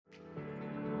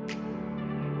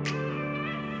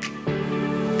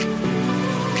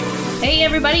Hey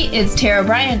everybody, it's Tara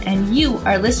Bryan, and you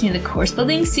are listening to the Course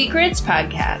Building Secrets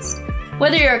podcast.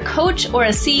 Whether you're a coach or a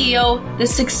CEO, the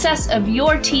success of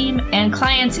your team and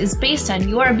clients is based on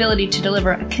your ability to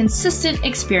deliver a consistent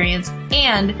experience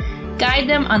and guide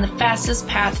them on the fastest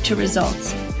path to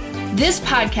results. This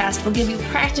podcast will give you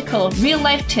practical,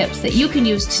 real-life tips that you can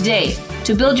use today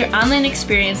to build your online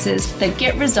experiences that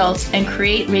get results and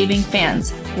create raving fans.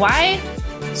 Why?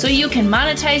 So you can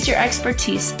monetize your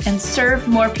expertise and serve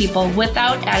more people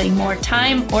without adding more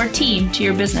time or team to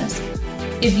your business.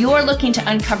 If you're looking to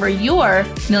uncover your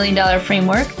 $1 million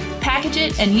framework, package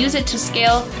it, and use it to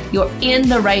scale, you're in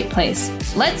the right place.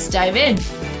 Let's dive in.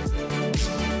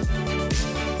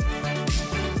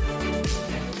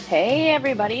 Hey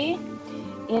everybody.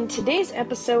 In today's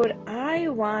episode, I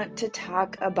want to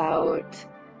talk about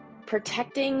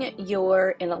protecting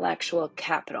your intellectual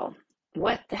capital.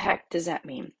 What the heck does that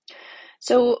mean?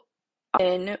 So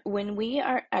when we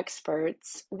are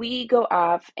experts, we go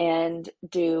off and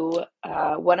do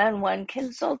one-on-one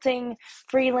consulting,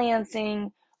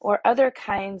 freelancing, or other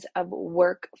kinds of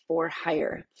work for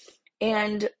hire.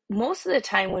 And most of the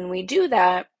time when we do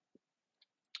that,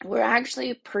 we're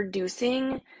actually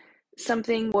producing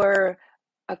something for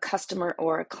a customer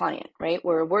or a client, right?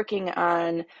 We're working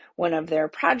on one of their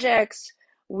projects.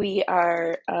 We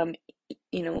are,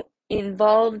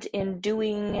 involved in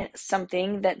doing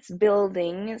something that's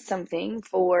building something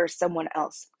for someone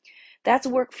else. That's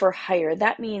work for hire.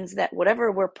 That means that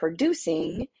whatever we're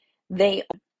producing, they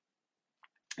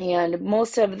own. And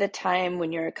most of the time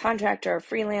when you're a contractor, a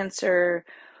freelancer,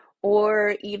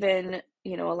 or even,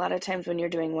 a lot of times when you're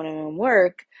doing one-on-one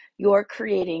work, you're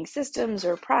creating systems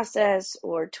or process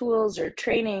or tools or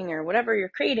training or whatever you're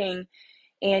creating,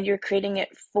 and you're creating it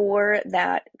for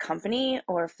that company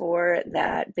or for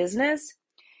that business,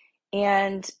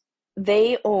 and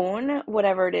they own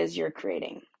whatever it is you're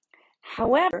creating.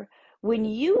 However, when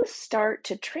you start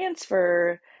to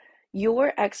transfer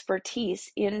your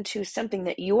expertise into something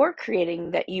that you're creating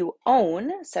that you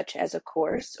own, such as a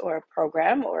course or a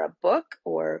program or a book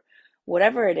or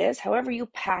whatever it is, however you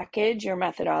package your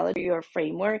methodology, your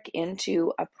framework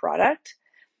into a product,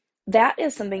 that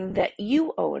is something that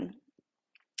you own.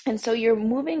 And so you're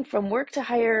moving from work to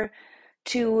hire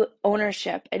to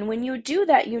ownership. And when you do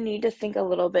that, you need to think a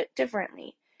little bit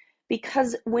differently.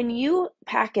 Because when you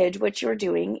package what you're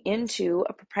doing into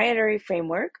a proprietary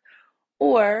framework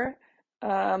or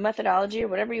methodology or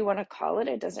whatever you want to call it,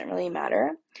 it doesn't really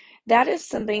matter. That is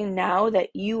something now that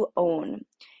you own.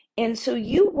 And so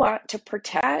you want to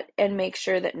protect and make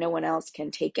sure that no one else can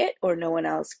take it or no one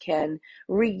else can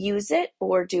reuse it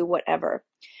or do whatever.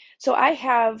 So I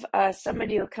have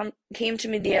somebody who came to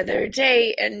me the other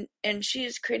day, and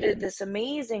she's created this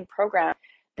amazing program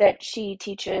that she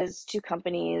teaches to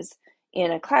companies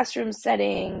in a classroom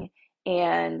setting,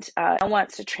 and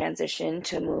wants to transition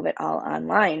to move it all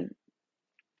online.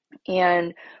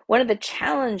 And one of the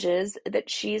challenges that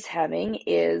she's having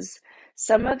is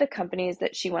some of the companies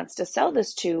that she wants to sell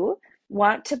this to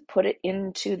want to put it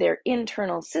into their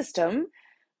internal system,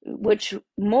 which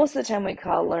most of the time we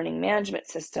call learning management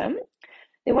system.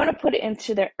 They want to put it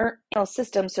into their internal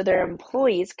system so their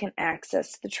employees can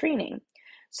access the training.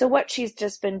 So what she's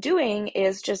just been doing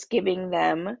is just giving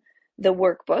them the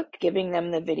workbook, giving them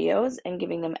the videos, and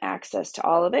giving them access to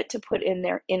all of it to put in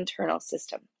their internal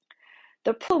system.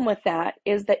 The problem with that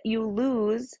is that you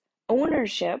lose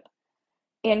ownership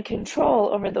and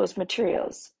control over those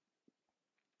materials.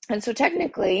 And so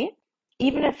technically,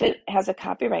 even if it has a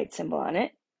copyright symbol on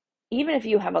it, even if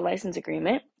you have a license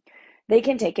agreement, they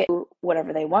can take it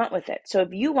whatever they want with it. So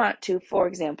if you want to, for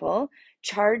example,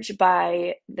 charge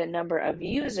by the number of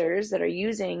users that are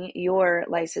using your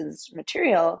licensed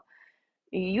material,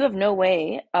 you have no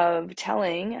way of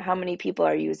telling how many people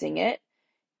are using it.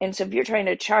 And so if you're trying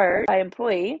to charge by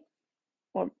employee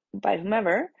or by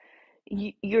whomever,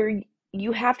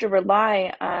 you have to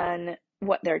rely on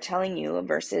what they're telling you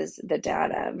versus the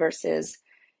data versus,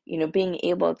 being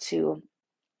able to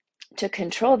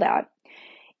control that.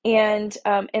 And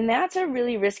that's a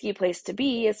really risky place to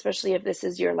be, especially if this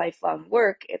is your lifelong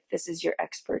work, if this is your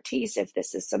expertise, if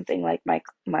this is something like my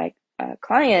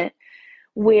client,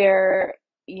 where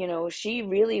she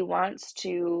really wants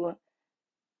to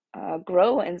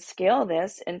grow and scale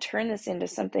this and turn this into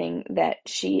something that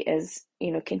she is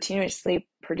continuously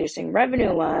producing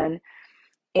revenue on,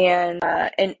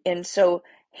 and so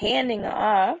handing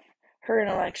off her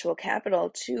intellectual capital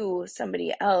to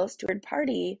somebody else, to a third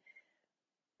party,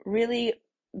 really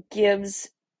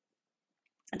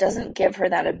doesn't give her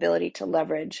that ability to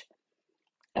leverage,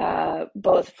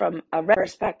 both from a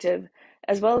perspective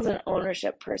as well as an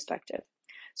ownership perspective.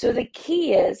 So the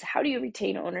key is, how do you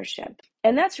retain ownership?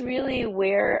 And that's really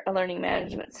where a learning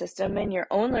management system and your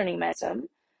own learning system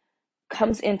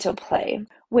comes into play,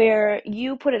 where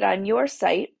you put it on your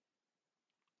site,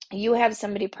 you have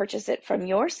somebody purchase it from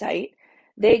your site,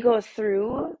 they go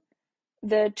through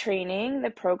the training, the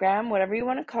program, whatever you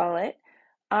want to call it,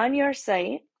 on your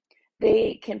site.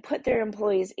 They can put their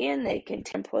employees in, they can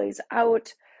take employees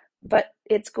out, but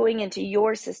it's going into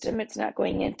your system. It's not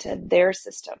going into their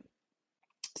system.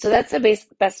 So that's the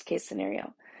best case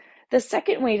scenario. The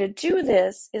second way to do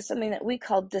this is something that we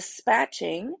call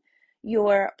dispatching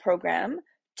your program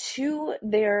to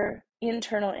their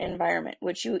internal environment,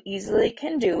 which you easily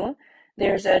can do.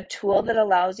 There's a tool that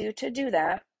allows you to do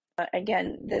that.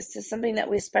 Again, this is something that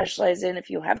we specialize in. If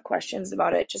you have questions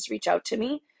about it, just reach out to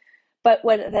me. But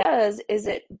what it does is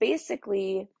it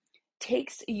basically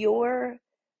takes your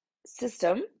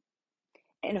system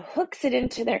and hooks it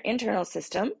into their internal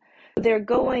system. They're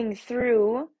going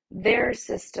through their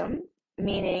system,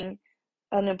 meaning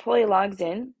an employee logs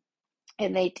in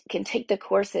and they can take the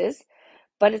courses,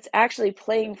 but it's actually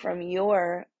playing from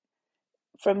your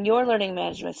learning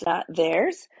management, it's not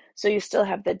theirs. So you still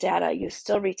have the data, you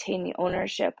still retain the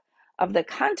ownership of the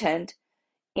content,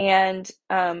 and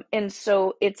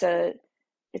so it's a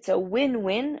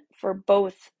win-win for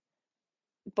both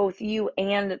you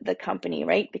and the company,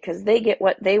 right? Because they get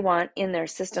what they want in their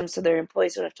system, so their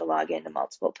employees don't have to log into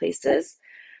multiple places.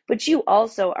 But you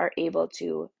also are able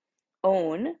to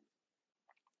own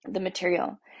the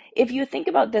material. If you think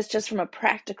about this just from a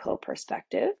practical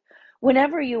perspective,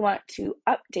 whenever you want to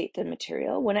update the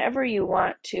material, whenever you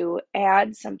want to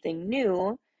add something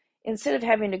new, instead of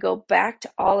having to go back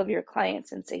to all of your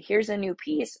clients and say, here's a new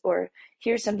piece, or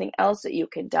here's something else that you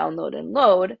can download and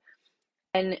load,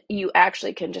 and you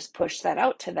actually can just push that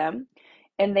out to them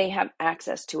and they have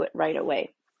access to it right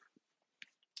away.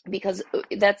 Because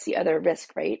that's the other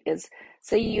risk, right? Is,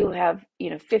 say you have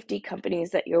 50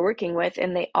 companies that you're working with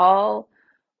and they all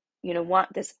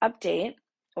want this update,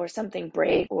 or something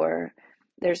break, or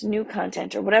there's new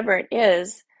content, or whatever it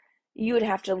is. You would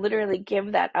have to literally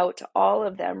give that out to all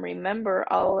of them, remember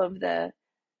all of the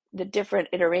different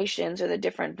iterations or the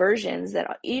different versions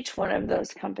that each one of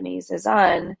those companies is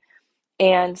on,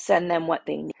 and send them what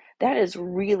they need. That is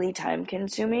really time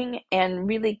consuming and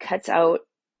really cuts out,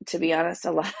 to be honest,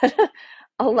 a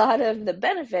lot of the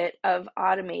benefit of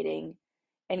automating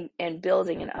and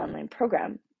building an online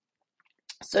program.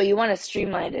 So you want to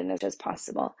streamline it as much as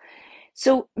possible.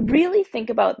 So really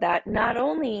think about that, not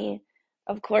only,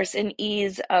 of course, in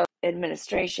ease of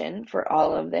administration for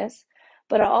all of this,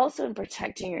 but also in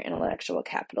protecting your intellectual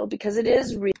capital, because it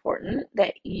is really important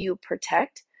that you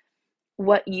protect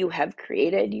what you have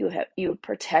created. You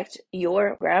protect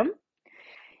your program,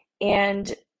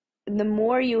 and the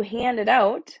more you hand it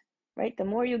out, right, the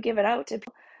more you give it out to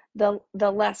people,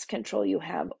 the less control you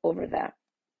have over that.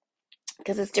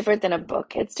 Because it's different than a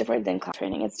book, it's different than class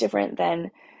training, it's different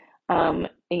than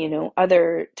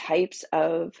other types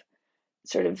of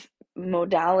sort of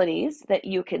modalities that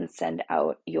you can send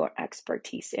out your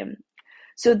expertise in.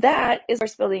 So that is our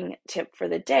course building tip for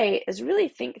the day, is really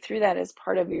think through that as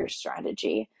part of your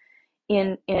strategy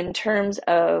in terms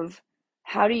of,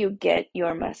 how do you get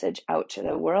your message out to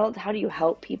the world? How do you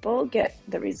help people get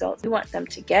the results you want them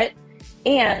to get,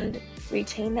 and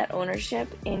retain that ownership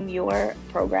in your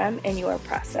program and your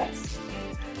process?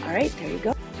 All right, there you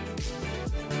go.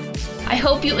 I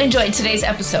hope you enjoyed today's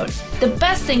episode. The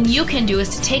best thing you can do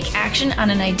is to take action on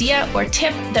an idea or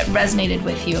tip that resonated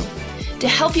with you. To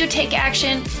help you take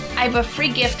action, I have a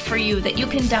free gift for you that you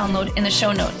can download in the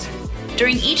show notes.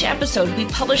 During each episode, we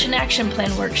publish an action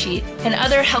plan worksheet and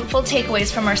other helpful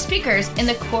takeaways from our speakers in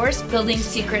the Course Building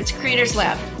Secrets Creators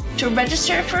Lab. To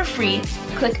register for free,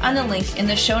 click on the link in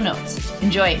the show notes.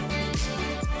 Enjoy!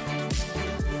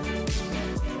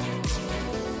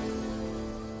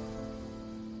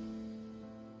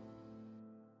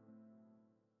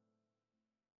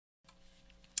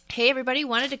 Hey everybody,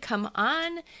 wanted to come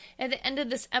on at the end of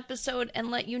this episode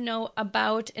and let you know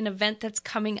about an event that's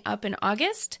coming up in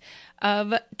August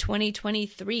of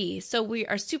 2023. So we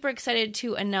are super excited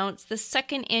to announce the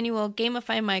second annual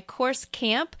Gamify My Course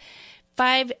Camp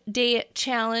 5-day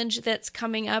challenge that's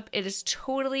coming up. It is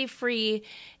totally free.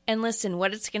 And listen,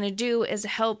 what it's going to do is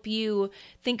help you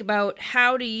think about,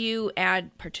 how do you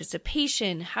add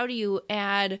participation? How do you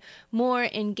add more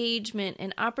engagement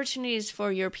and opportunities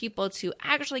for your people to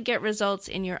actually get results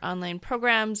in your online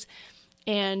programs?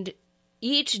 And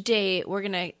each day we're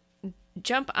going to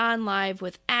jump on live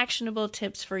with actionable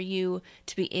tips for you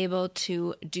to be able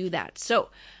to do that. So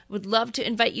I would love to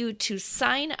invite you to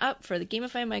sign up for the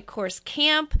Gamify My Course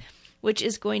Camp. which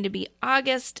is going to be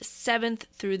August 7th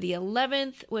through the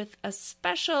 11th, with a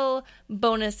special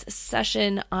bonus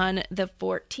session on the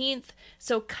 14th.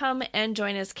 So come and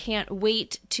join us. Can't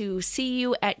wait to see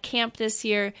you at camp this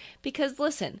year, because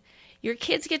listen, your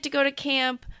kids get to go to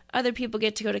camp, other people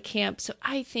get to go to camp, so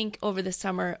I think over the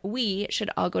summer we should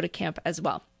all go to camp as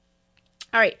well.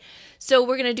 All right, so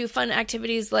we're going to do fun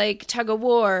activities like tug of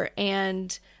war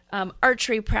and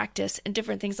archery practice and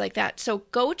different things like that. So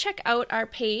go check out our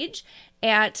page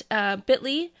at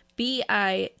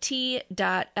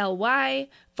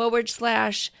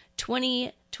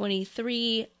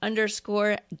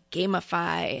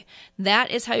bit.ly/2023_gamify.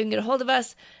 That is how you can get a hold of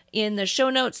us. In the show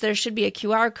notes, there should be a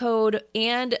QR code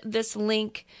and this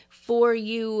link for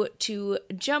you to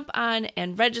jump on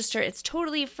and register. It's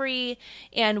totally free,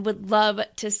 and would love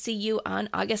to see you on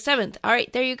August 7th. All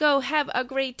right, there you go. Have a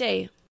great day.